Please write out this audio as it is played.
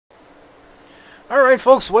Alright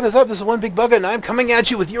folks, what is up? This is One Big Bugger and I'm coming at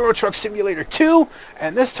you with Euro Truck Simulator 2,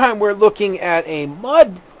 and this time we're looking at a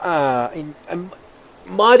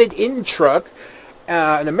modded in truck,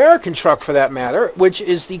 an American truck for that matter, which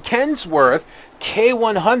is the Kenworth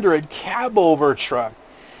K100 cab-over truck.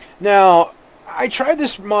 Now, I tried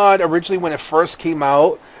this mod originally when it first came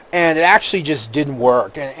out, and it actually just didn't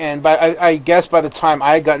work, and I guess by the time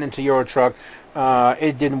I had gotten into Euro Truck,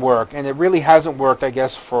 it didn't work, and it really hasn't worked, I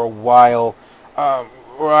guess, for a while.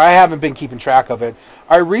 Or I haven't been keeping track of it.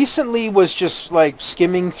 I recently was just like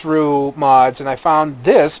skimming through mods and I found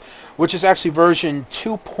this, which is actually version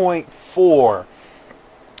 2.4,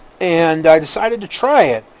 and I decided to try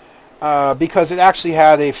it because it actually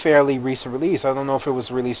had a fairly recent release. I don't know if it was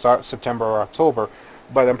released September or October,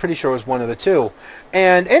 but I'm pretty sure it was one of the two.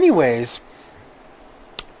 And anyways,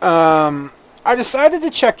 I decided to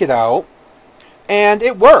check it out, and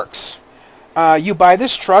it works. You buy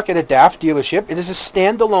this truck at a DAF dealership. It is a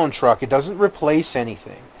standalone truck. It doesn't replace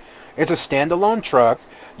anything. It's a standalone truck.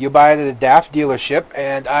 You buy it at a DAF dealership,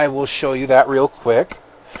 and I will show you that real quick.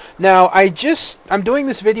 Now, I'm doing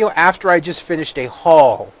this video after I just finished a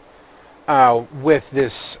haul with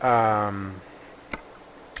this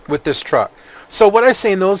truck. So what I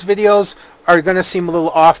say in those videos are going to seem a little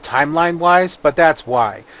off timeline-wise, but that's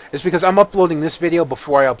why. It's because I'm uploading this video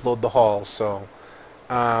before I upload the haul, so...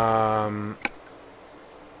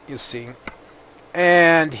 you see,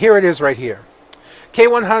 and here it is right here.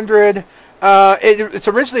 K100. It's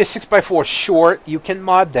originally a 6x4 short. You can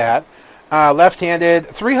mod that. Left-handed,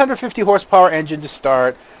 350 horsepower engine to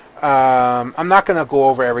start. I'm not going to go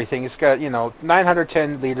over everything. It's got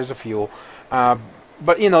 910 liters of fuel. But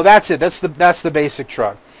that's it. That's the basic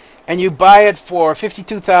truck. And you buy it for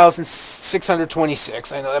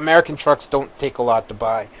 $52,626. I know American trucks don't take a lot to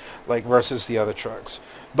buy, like versus the other trucks.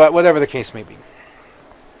 But whatever the case may be.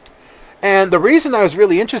 And the reason I was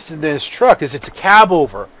really interested in this truck is it's a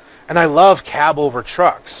cab-over. And I love cab-over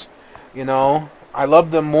trucks. I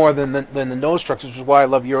love them more than the nose trucks, which is why I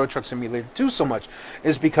love Euro Truck Simulator 2 so much.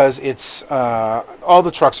 Is because it's all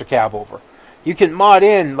the trucks are cab-over. You can mod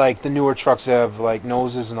in, like, the newer trucks that have, like,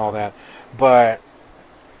 noses and all that. But...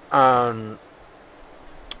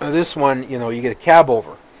 this one, you get a cab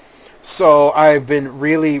over. So I've been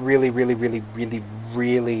really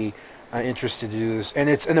interested to do this, and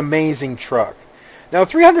it's an amazing truck. Now,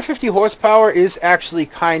 350 horsepower is actually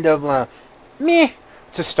kind of meh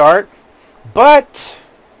to start, but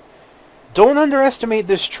don't underestimate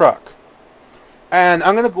this truck. And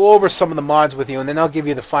I'm going to go over some of the mods with you, and then I'll give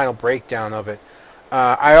you the final breakdown of it.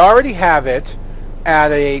 I already have it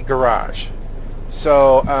at a garage.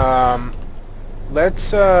 So,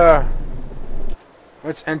 let's enter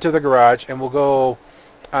the garage, and we'll go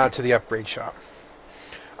to the upgrade shop.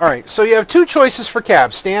 Alright, so you have two choices for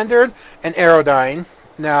cab, standard and Aerodyne.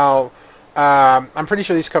 Now, I'm pretty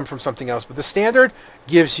sure these come from something else, but the standard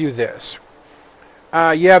gives you this.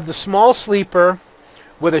 You have the small sleeper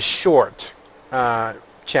with a short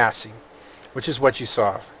chassis, which is what you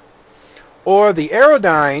saw. Or the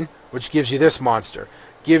Aerodyne, which gives you this monster.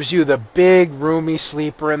 Gives you the big roomy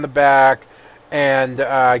sleeper in the back, and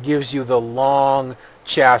gives you the long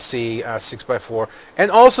chassis 6x4, and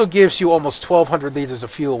also gives you almost 1,200 liters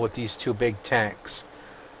of fuel with these two big tanks.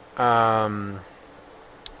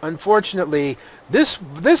 Unfortunately, this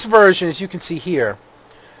version, as you can see here,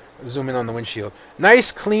 zoom in on the windshield,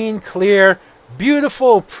 nice, clean, clear,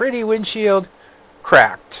 beautiful, pretty windshield,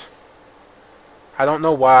 cracked. I don't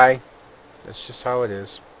know why. That's just how it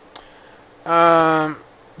is.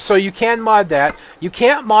 So you can mod that. You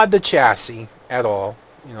can't mod the chassis at all.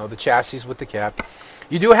 The chassis with the cab.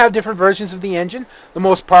 You do have different versions of the engine. The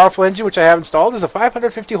most powerful engine, which I have installed, is a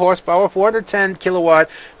 550 horsepower, 410 kilowatt,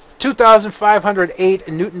 2,508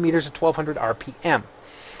 newton meters at 1,200 RPM.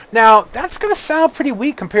 Now, that's going to sound pretty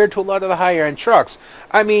weak compared to a lot of the higher end trucks.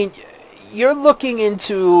 I mean, you're looking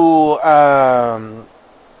into, I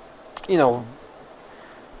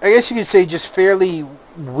guess you could say just fairly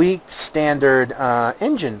weak standard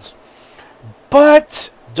engines.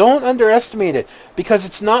 But don't underestimate it, because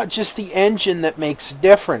it's not just the engine that makes a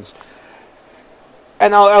difference.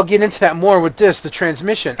 And I'll get into that more with the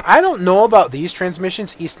transmission. I don't know about these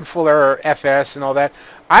transmissions, Easton Fuller FS and all that.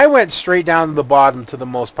 I went straight down to the bottom to the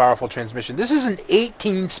most powerful transmission. This is an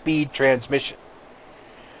 18-speed transmission.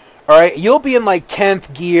 Alright, you'll be in like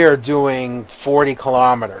 10th gear doing 40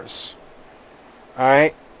 kilometers.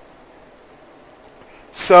 Alright?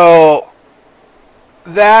 So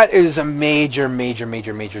that is a major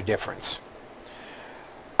difference.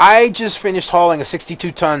 I just finished hauling a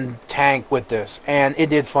 62-ton tank with this, and it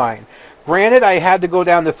did fine. Granted, I had to go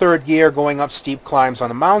down to third gear going up steep climbs on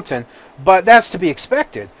a mountain, but that's to be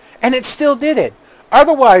expected. And it still did it.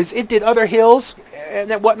 Otherwise, it did other hills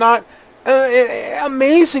and whatnot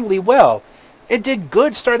amazingly well. It did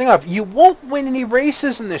good starting off. You won't win any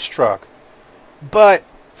races in this truck, but,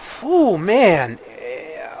 whew, man,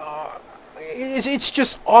 it's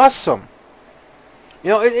just awesome. You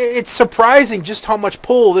know, it's surprising just how much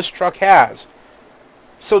pull this truck has.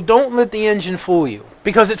 So don't let the engine fool you,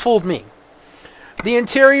 because it fooled me. The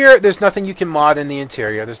interior, there's nothing you can mod in the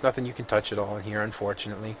interior. There's nothing you can touch at all in here,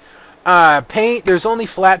 unfortunately. Paint, there's only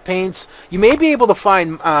flat paints. You may be able to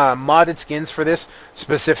find modded skins for this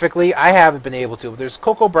specifically. I haven't been able to. There's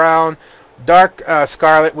Cocoa Brown, Dark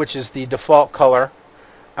Scarlet, which is the default color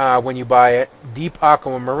when you buy it, Deep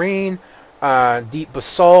Aquamarine, Deep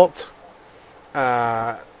Basalt,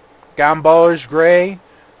 Gamboge Gray,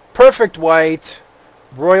 Perfect White,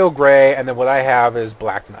 Royal Gray, and then what I have is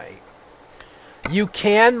Black Knight. You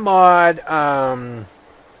can mod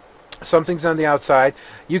some things on the outside.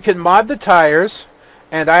 You can mod the tires,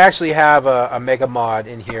 and I actually have a mega mod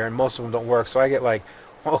in here, and most of them don't work, so I get like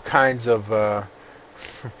all kinds of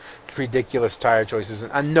ridiculous tire choices.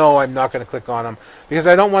 And I know I'm not going to click on them because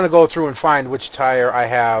I don't want to go through and find which tire I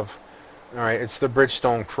have. Alright, it's the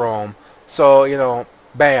Bridgestone Chrome. So, you know,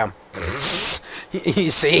 bam. You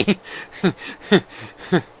see?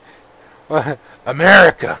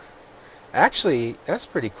 America. Actually, that's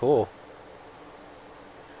pretty cool.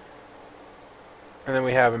 And then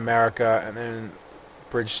we have America, and then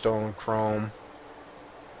Bridgestone Chrome,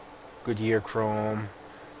 Goodyear Chrome.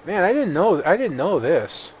 Man, I didn't know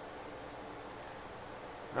this.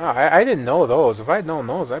 Oh, I didn't know those. If I'd known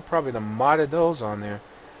those, I'd probably have modded those on there.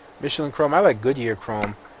 Michelin Chrome. I like Goodyear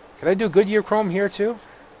Chrome. Can I do Goodyear Chrome here too?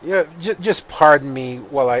 Yeah, just pardon me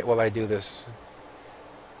while I do this.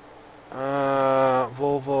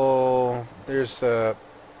 Volvo. There's the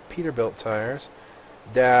Peterbilt tires.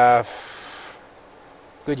 DAF.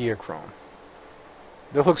 Goodyear Chrome.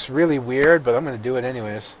 That looks really weird, but I'm going to do it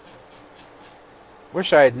anyways.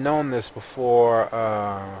 Wish I had known this before.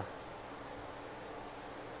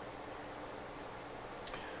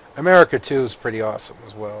 America 2 is pretty awesome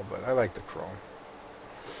as well, but I like the Chrome.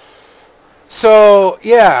 So,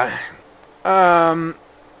 yeah.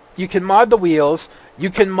 You can mod the wheels.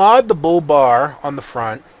 You can mod the bull bar on the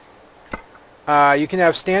front. You can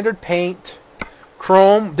have standard paint.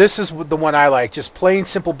 Chrome, this is the one I like. Just plain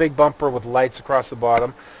simple big bumper with lights across the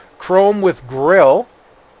bottom. Chrome with grill.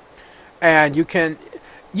 And you can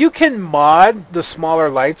mod the smaller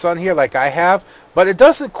lights on here like I have, but it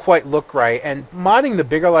doesn't quite look right. And modding the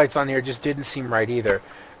bigger lights on here just didn't seem right either.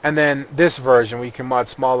 And then this version where you can mod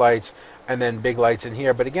small lights and then big lights in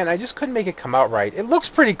here. But again, I just couldn't make it come out right. It looks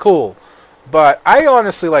pretty cool. But I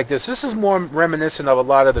honestly like this. This is more reminiscent of a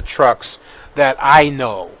lot of the trucks that I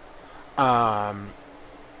know.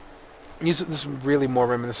 This is really more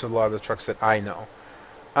reminiscent of a lot of the trucks that I know.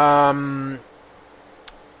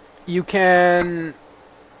 You can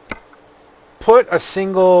put a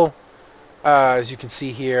single, as you can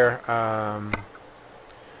see here,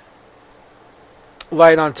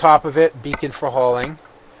 light on top of it, beacon for hauling.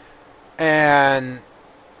 And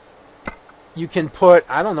you can put,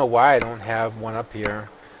 I don't know why I don't have one up here.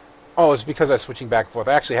 Oh, it's because I was switching back and forth.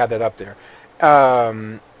 I actually had that up there.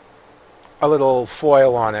 A little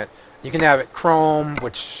foil on it. You can have it chrome,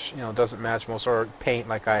 which, you know, doesn't match most, or paint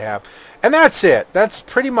like I have. And that's it. That's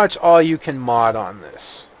pretty much all you can mod on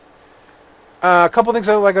this. A couple things,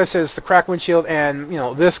 like I said, is the crack windshield, and, you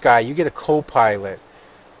know, this guy, you get a co-pilot,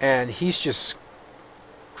 and he's just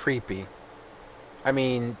creepy. I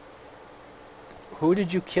mean, who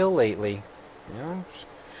did you kill lately? You know?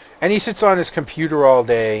 And he sits on his computer all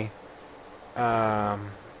day, on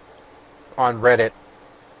Reddit,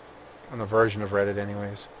 on a version of Reddit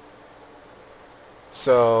anyways.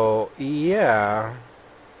 So, yeah.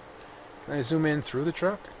 Can I zoom in through the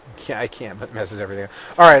truck? Yeah, I can't, but it messes everything up.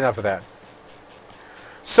 Alright, enough of that.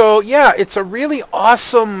 So, yeah, it's a really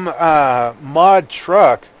awesome mod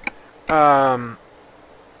truck.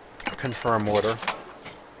 Confirm order.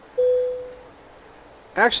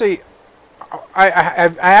 Actually,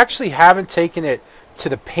 I actually haven't taken it to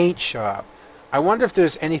the paint shop. I wonder if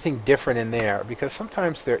there's anything different in there, because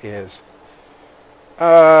sometimes there is.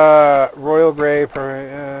 Royal Gray.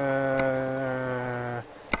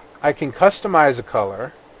 I can customize a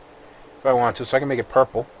color if I want to, so I can make it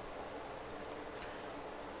purple.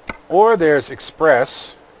 Or there's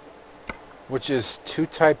Express, which is 2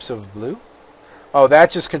 types of blue. Oh,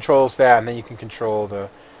 that just controls that, and then you can control the...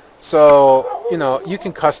 So, you know, you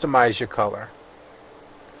can customize your color.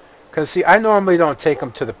 Because, see, I normally don't take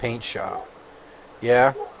them to the paint shop.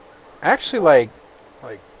 Yeah? I actually like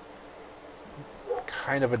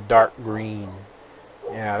kind of a dark green.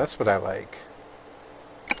 Yeah, that's what I like.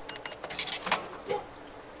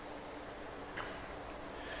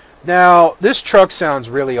 Now, this truck sounds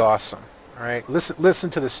really awesome. All right, listen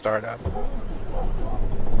to the startup.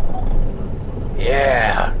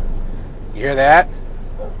 Yeah. You hear that?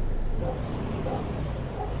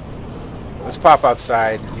 Let's pop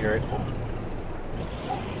outside and hear it.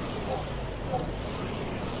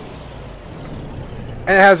 And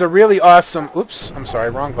it has a really awesome, oops, I'm sorry,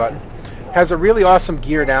 wrong button. Has a really awesome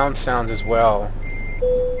gear down sound as well.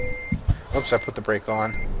 Oops, I put the brake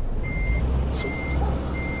on. So,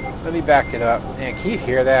 let me back it up. Man, can you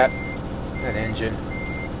hear that? That engine.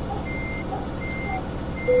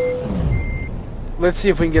 Let's see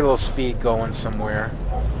if we can get a little speed going somewhere.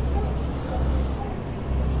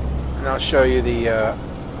 And I'll show you the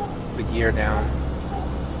gear down.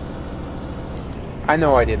 I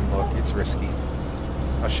know I didn't look. It's risky.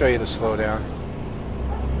 I'll show you the slowdown.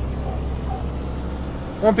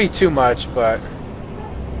 Won't be too much, but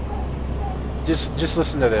just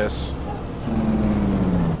listen to this.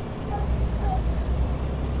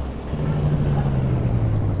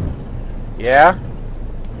 Yeah?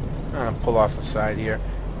 I'm gonna pull off the side here.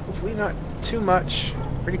 Hopefully not too much.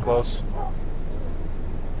 Pretty close.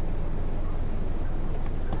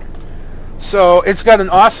 So it's got an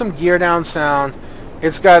awesome gear down sound.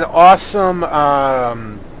 It's got awesome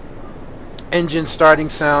engine starting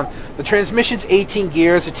sound. The transmission's 18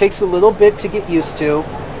 gears. It takes a little bit to get used to.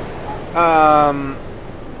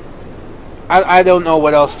 I don't know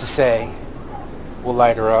what else to say. We'll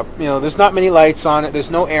light her up. You know, there's not many lights on it. There's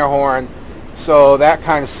no air horn. So that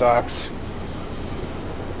kind of sucks.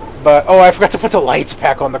 But, oh, I forgot to put the lights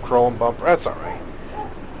back on the chrome bumper. That's alright.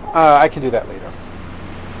 I can do that later.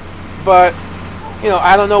 But, you know,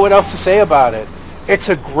 I don't know what else to say about it. It's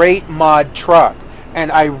a great mod truck.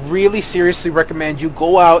 And I really seriously recommend you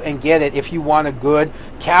go out and get it if you want a good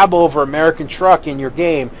cab-over American truck in your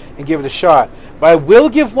game and give it a shot. But I will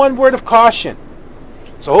give one word of caution.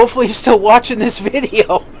 So hopefully you're still watching this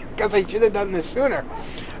video, because I should have done this sooner.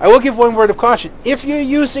 I will give one word of caution. If you're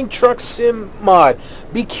using Truck Sim mod,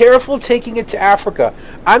 be careful taking it to Africa.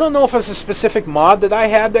 I don't know if it's a specific mod that I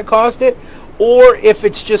had that caused it, or if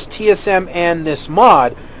it's just TSM and this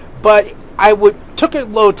mod, but I took a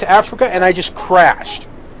load to Africa and I just crashed.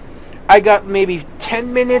 I got maybe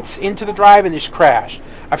 10 minutes into the drive and just crashed.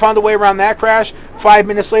 I found a way around that crash. 5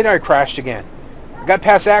 minutes later, I crashed again. I got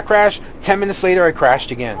past that crash. 10 minutes later, I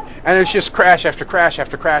crashed again. And it's just crash after crash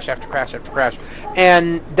after crash after crash after crash.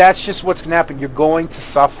 And that's just what's going to happen. You're going to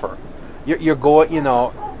suffer. You're going, you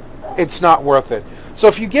know, it's not worth it. So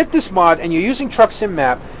if you get this mod and you're using Truck Sim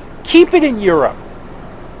Map, keep it in Europe.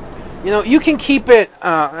 You know, you can keep it,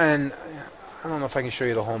 and I don't know if I can show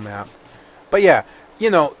you the whole map. But yeah,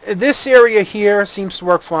 you know, this area here seems to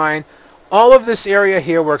work fine. All of this area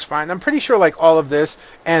here works fine. I'm pretty sure like all of this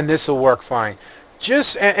and this will work fine.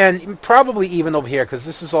 Just, and probably even over here, because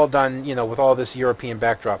this is all done, you know, with all this European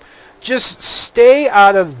backdrop. Just stay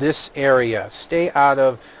out of this area. Stay out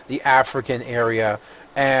of the African area,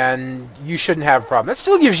 and you shouldn't have a problem. That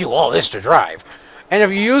still gives you all this to drive. And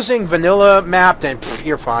if you're using vanilla map, then pff,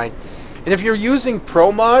 you're fine. And if you're using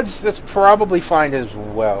Pro mods, that's probably fine as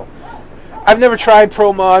well. I've never tried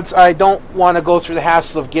Pro mods. I don't want to go through the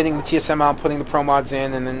hassle of getting the TSM out, putting the Pro mods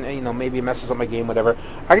in, and then, you know, maybe it messes up my game, whatever.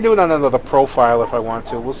 I can do it on another profile if I want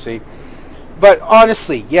to. We'll see. But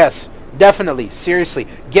honestly, yes, definitely, seriously,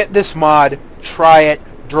 get this mod, try it,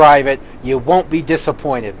 drive it. You won't be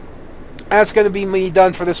disappointed. That's going to be me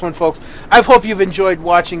done for this one, folks. I hope you've enjoyed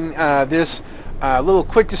watching this little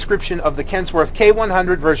quick description of the Kenworth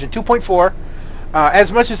K100 version 2.4.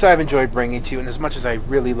 As much as I've enjoyed bringing it to you, and as much as I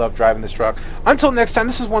really love driving this truck. Until next time,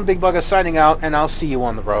 this is One Big Bugger signing out, and I'll see you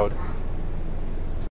on the road.